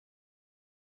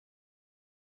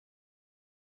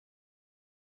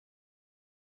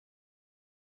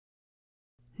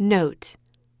Note: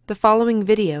 the following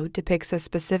video depicts a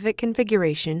specific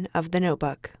configuration of the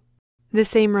notebook. The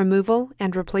same removal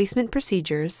and replacement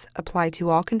procedures apply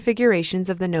to all configurations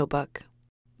of the notebook.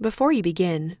 Before you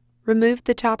begin, remove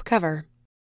the top cover.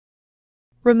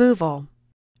 Removal.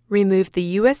 Remove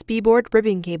the USB board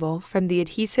ribbon cable from the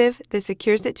adhesive that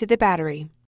secures it to the battery.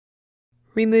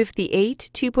 Remove the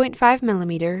 8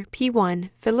 2.5mm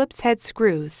P1 Phillips head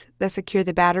screws that secure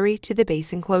the battery to the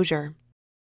base enclosure.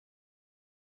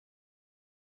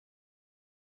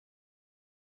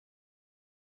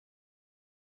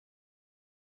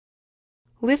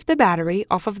 Lift the battery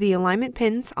off of the alignment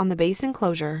pins on the base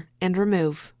enclosure and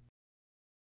remove.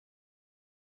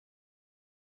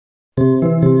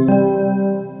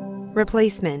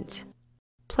 Replacement.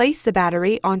 Place the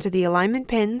battery onto the alignment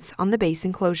pins on the base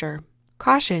enclosure.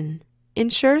 Caution: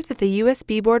 ensure that the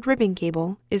USB board ribbon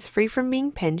cable is free from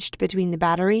being pinched between the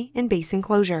battery and base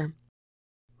enclosure.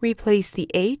 Replace the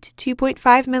 8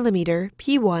 2.5mm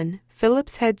P1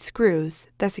 Phillips head screws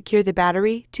that secure the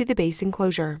battery to the base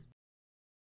enclosure.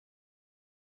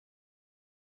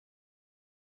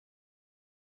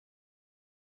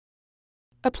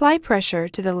 Apply pressure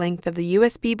to the length of the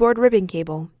USB board ribbon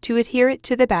cable to adhere it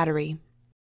to the battery.